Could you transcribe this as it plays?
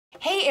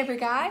Hey every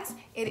guys,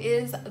 it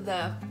is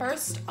the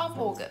 1st of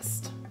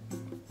August.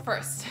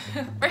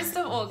 1st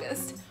of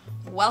August.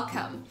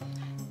 Welcome.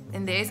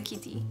 And there's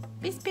Kitty.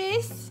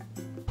 Peace.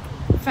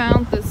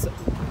 Found this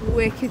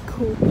wicked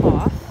cool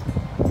path.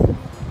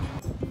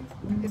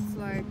 It's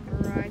like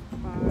right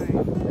by the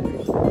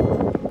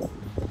ocean.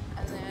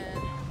 And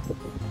then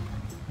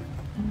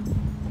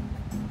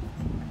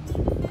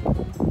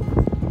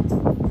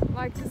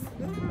like this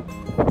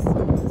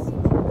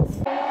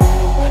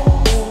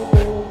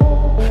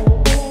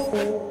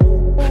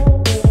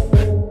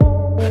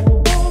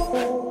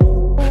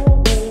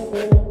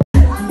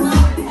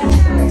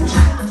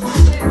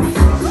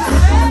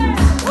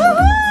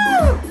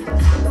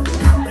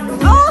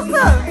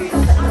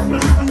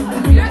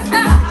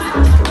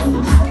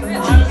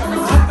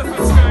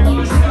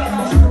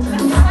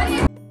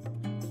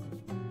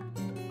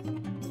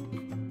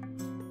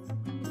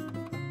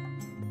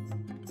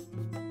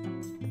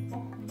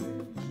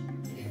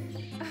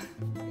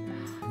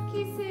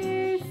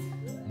kisses.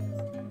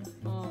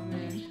 Oh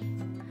man.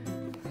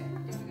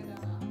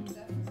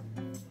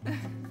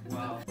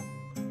 Wow.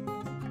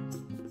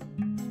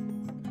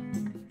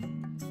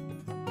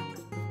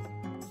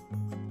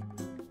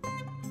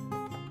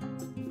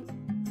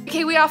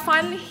 Okay, we are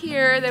finally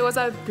here. There was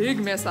a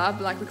big mess up,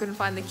 like we couldn't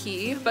find the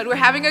key, but we're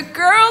having a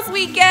girls'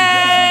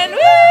 weekend.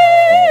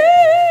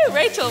 Woo!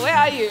 Rachel, where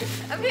are you?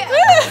 I'm here.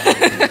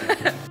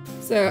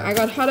 So I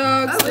got hot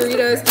dogs,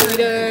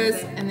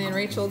 Doritos, and then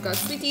Rachel got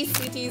sweeties,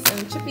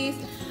 and chippies.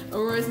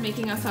 Aurora's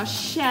making us our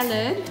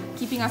shallot,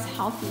 keeping us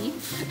healthy.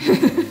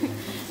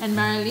 And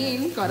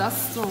Marilyn got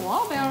us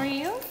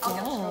strawberries.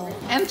 Oh.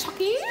 And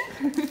Chucky.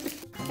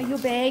 Are you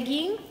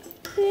begging?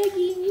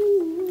 Begging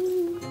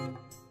you.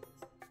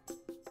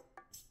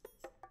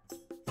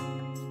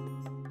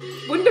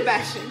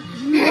 Wunderbashing.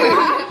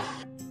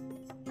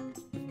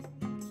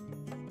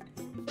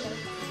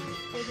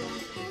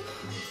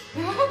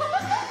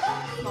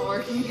 Not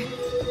working.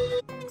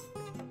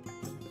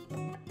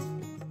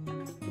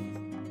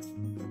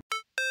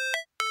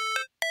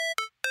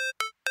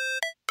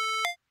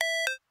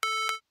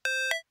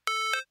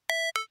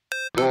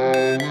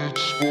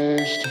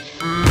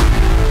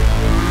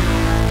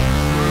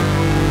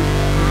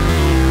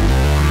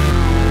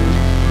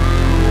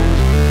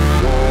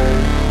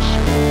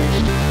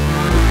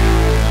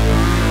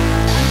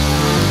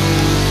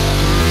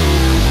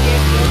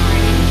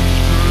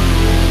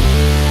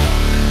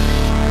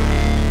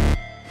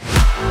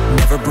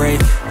 Never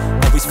break,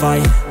 always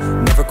fight,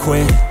 never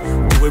quit,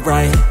 do it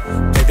right,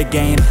 play the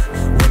game,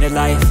 win it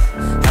life,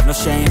 have no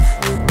shame,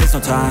 there's no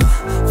time,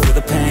 feel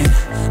the pain,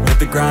 live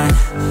the grind,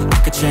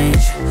 I could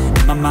change,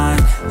 in my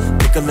mind,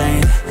 pick a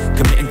lane,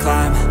 commit and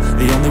climb,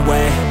 the only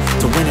way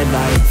to win it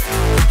life,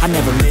 I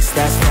never miss,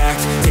 that's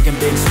fact, taking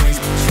big swings,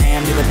 put your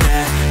hand to the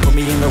bat, put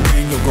me in the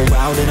ring, you'll go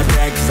out in a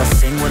bag, cause I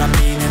sing what I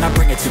mean and I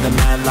bring it to the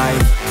mad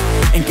light,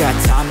 ain't got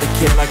time to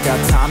kill, I got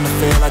time to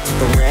feel, I took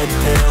the red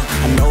pill,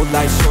 I know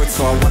life's short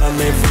so I wanna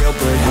live real,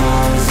 but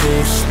how's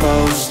it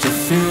supposed to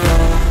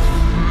feel?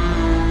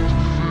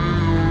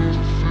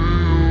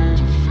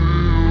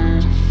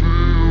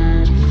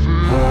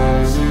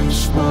 How's it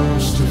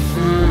supposed to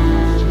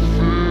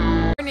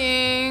feel?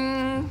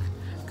 Morning.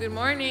 Good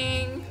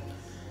morning.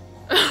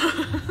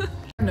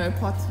 No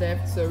pots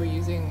left, so we're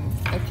using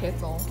a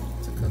kettle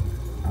to cook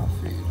our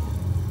food.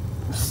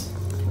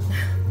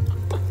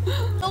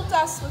 Helped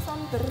us with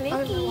some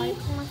breaking. Why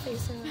put my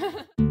face in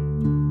there?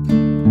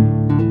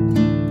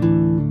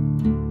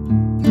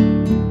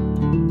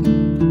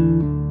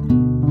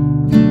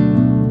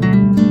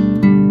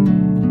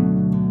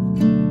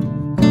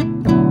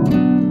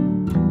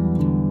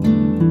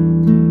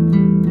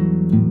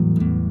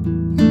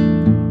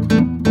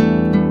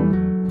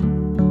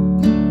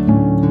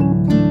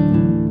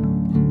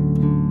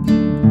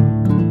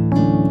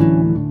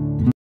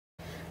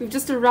 We've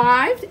just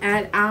arrived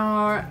at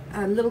our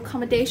little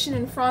accommodation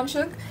in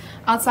Franschhoek.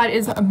 Outside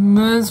is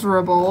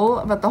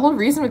miserable, but the whole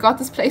reason we got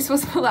this place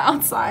was for the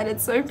outside.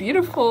 It's so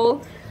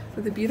beautiful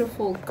with a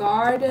beautiful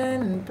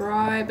garden and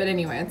braai, but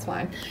anyway, it's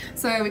fine.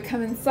 So we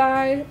come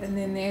inside and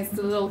then there's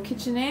the little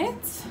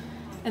kitchenette.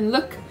 And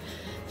look,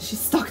 she's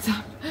stocked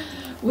up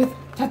with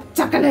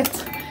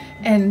chocolate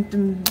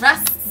and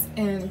rusks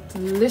and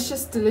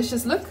delicious.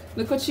 Look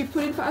what she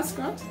put in for us,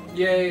 Grant.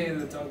 Yay,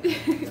 the dog.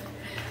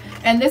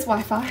 And there's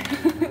Wi-Fi,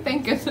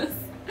 thank goodness.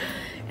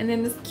 And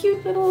then this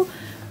cute little,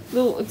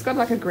 it's got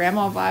like a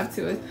grandma vibe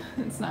to it.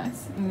 It's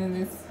nice. And then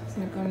there's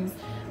on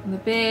the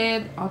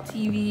bed, our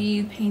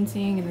TV,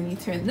 painting, and then you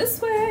turn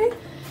this way,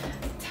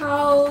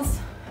 towels,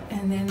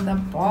 and then the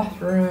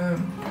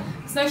bathroom.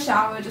 It's no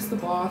shower, just the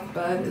bath,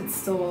 but it's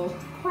still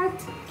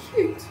quite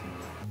cute.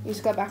 We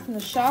just got back from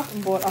the shop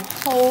and bought a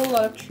whole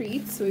lot of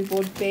treats. So we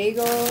bought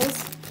bagels,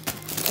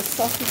 a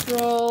sausage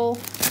roll,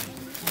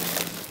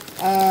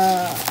 I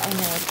don't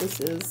know what this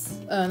is.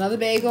 Another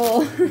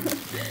bagel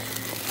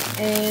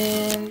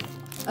and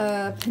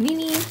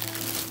panini,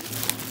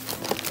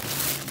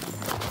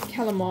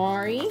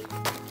 calamari,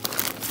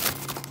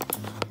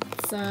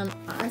 some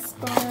ice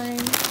cream,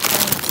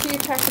 and 2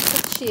 packets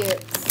of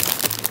chips.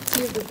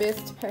 Two of the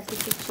best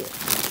packets of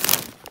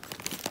chips.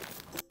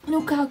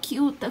 Look how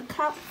cute the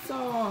cups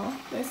are.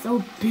 They're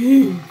so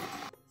big.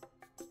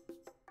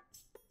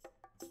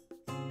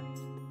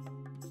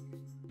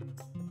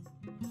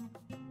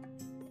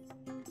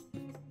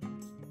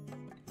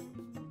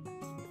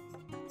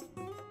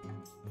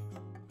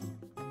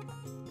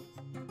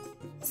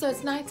 So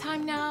it's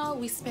nighttime now.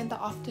 We spent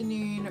the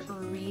afternoon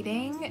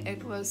reading.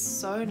 It was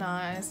so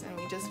nice, and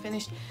we just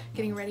finished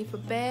getting ready for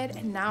bed,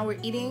 and now we're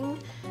eating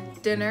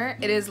dinner.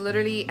 It is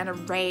literally an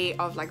array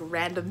of like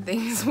random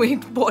things we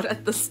bought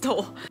at the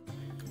store.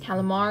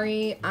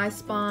 Calamari, ice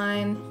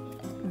spine,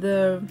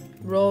 the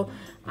roll.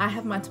 I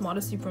have my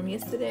tomato soup from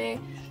yesterday.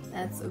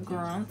 That's a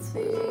Grant's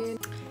food.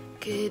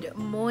 Good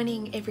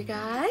morning,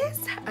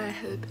 EVERYGUYS. I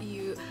hope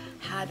you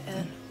had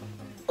an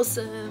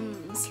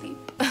awesome sleep.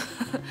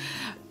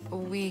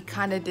 We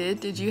kind of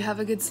did. Did you have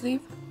a good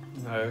sleep?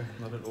 No,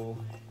 not at all.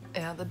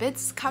 Yeah, the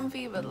bed's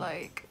comfy, but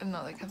like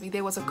not that comfy.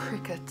 There was a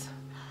cricket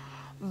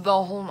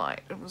the whole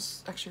night. It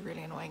was actually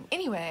really annoying.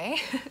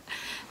 Anyway,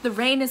 the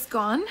rain is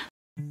gone.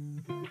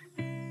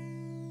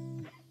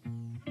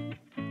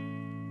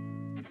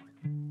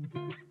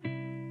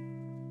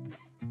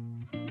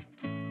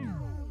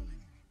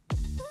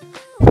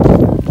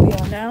 We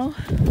are now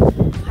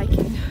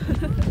hiking.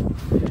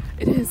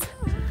 It is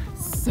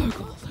so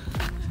cold.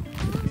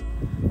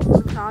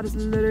 The cloud is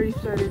literally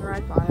floating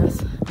right by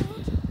us.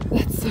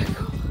 That's so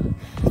cool.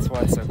 That's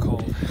why it's so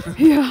cold.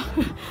 Yeah,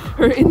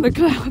 we're in the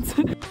clouds.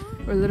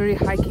 We're literally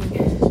hiking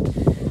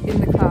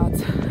in the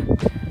clouds.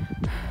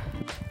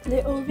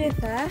 Little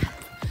river.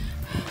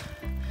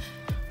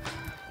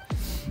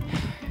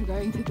 We're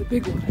going to the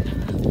big one.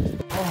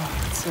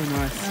 Oh, it's so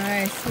nice.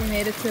 Nice, we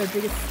made it to a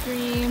bigger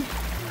stream.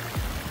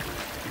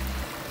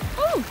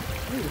 Oh!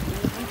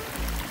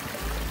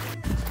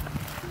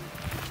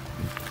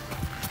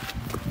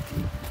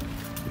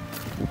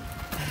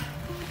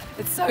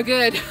 It's so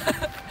good.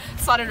 It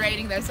started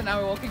raining though, so now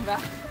we're walking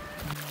back.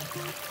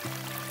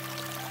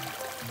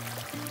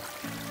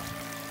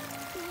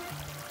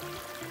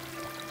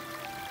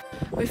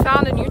 We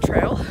found a new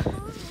trail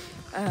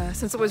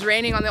since it was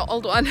raining on the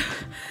old one.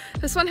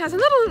 This one has a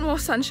little more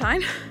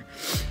sunshine,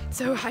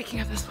 so we're hiking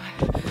up this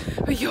one.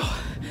 But yo,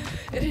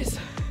 it is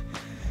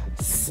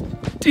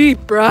steep,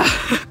 bruh.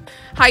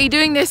 How are you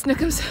doing this,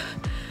 Nickums?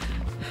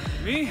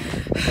 Me?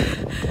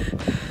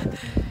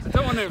 I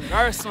don't want to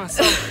embarrass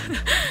myself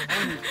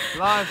on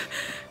live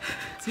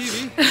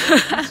TV,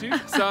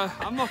 YouTube, so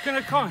I'm not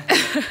gonna comment.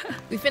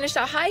 We finished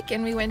our hike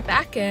and we went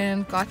back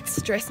and got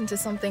dressed into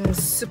something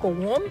super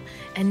warm,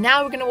 and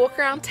now we're gonna walk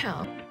around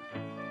town.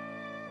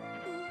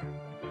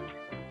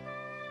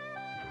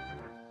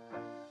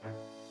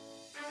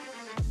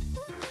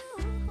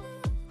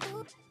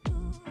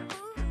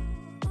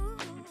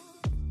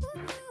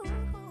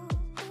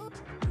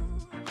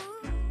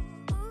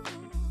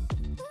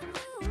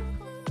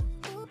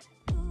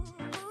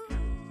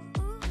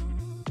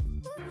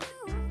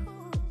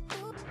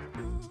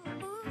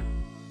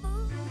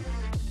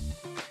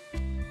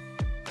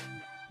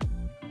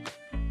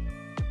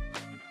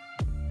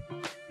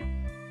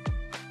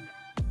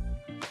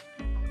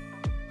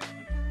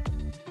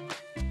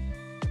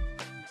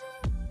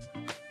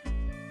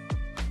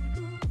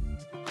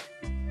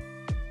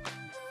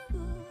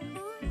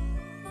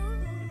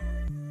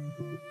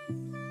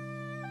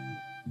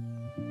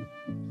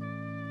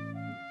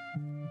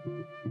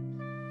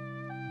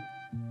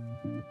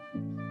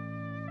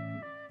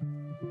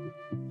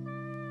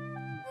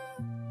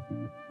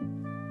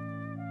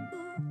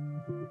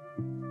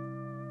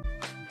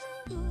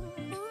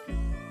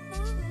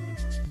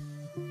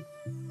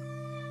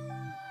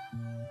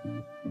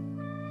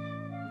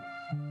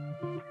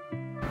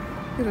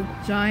 Look at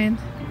a giant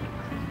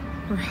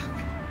rock.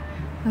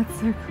 That's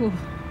so cool.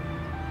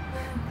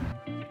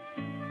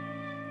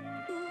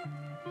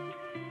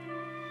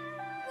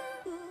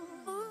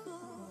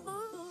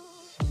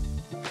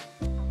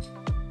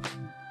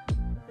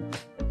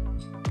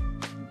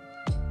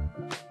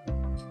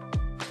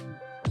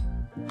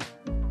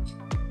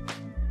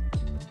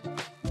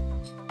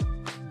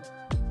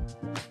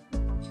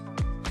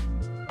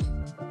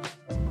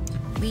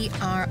 We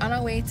are on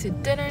our way to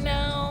dinner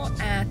now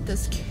at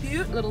this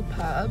cute little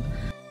pub.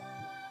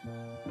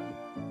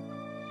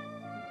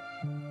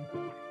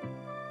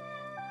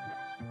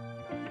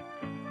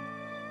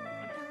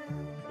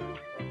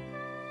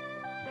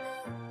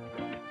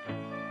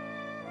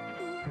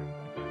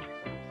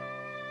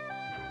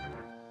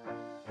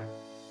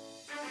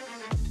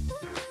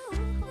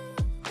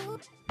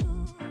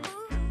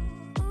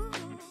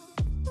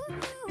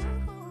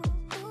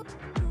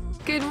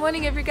 Good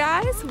morning,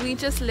 EVERYGUYS. We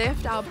just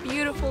left our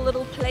beautiful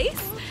little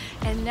place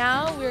and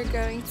now we're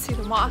going to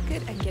the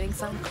market and getting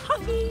some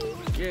coffee.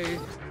 Yay.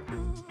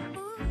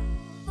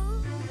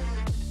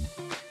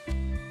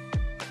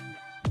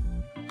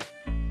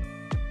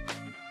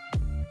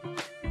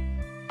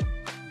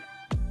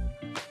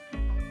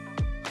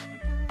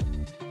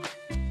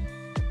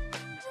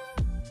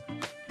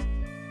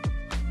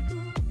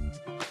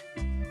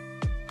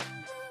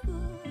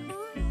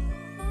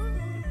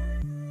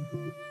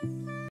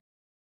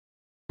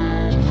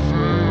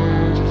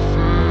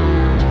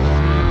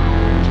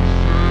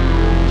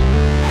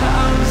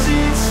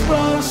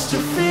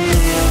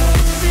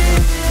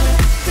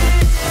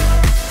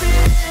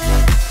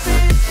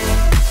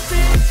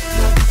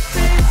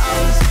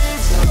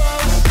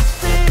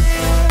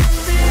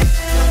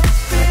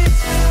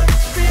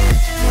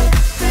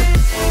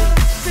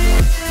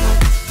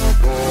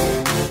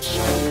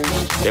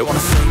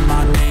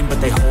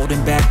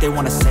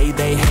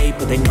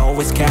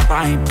 it's cap,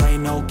 I ain't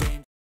playing no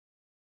game.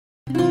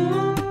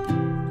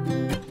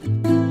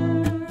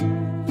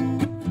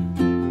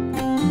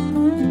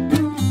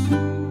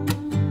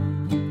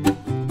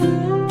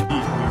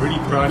 We're really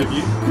proud of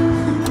you.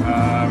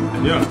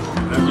 And yeah,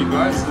 love you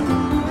guys and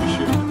wish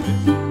you all the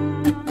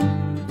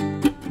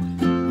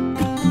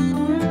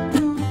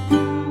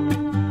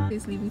best.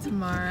 He's leaving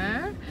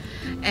tomorrow,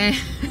 and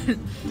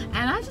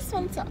I just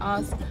wanted to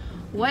ask,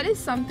 what is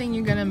something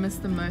you're gonna miss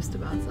the most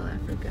about South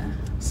Africa?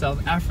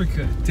 South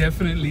Africa,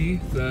 definitely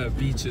the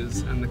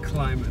beaches and the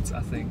climate, I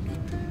think.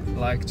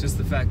 Like just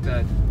the fact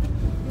that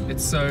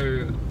it's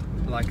so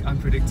like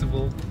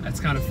unpredictable. It's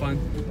kind of fun.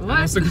 What?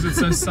 And also because it's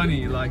so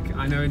sunny. Like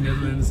I know in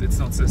Netherlands it's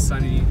not so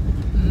sunny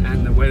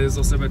and the weather's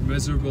also a bit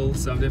miserable,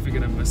 so I'm definitely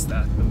gonna miss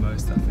that the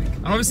most, I think.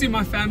 And obviously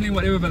my family and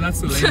whatever, but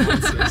that's the lame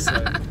answer. So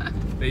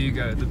there you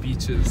go, the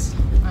beaches.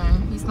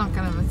 Oh, he's not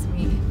gonna miss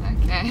me.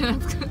 Okay,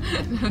 that's good.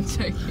 No, I'm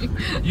joking.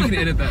 You can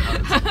edit that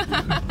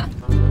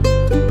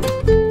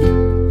out.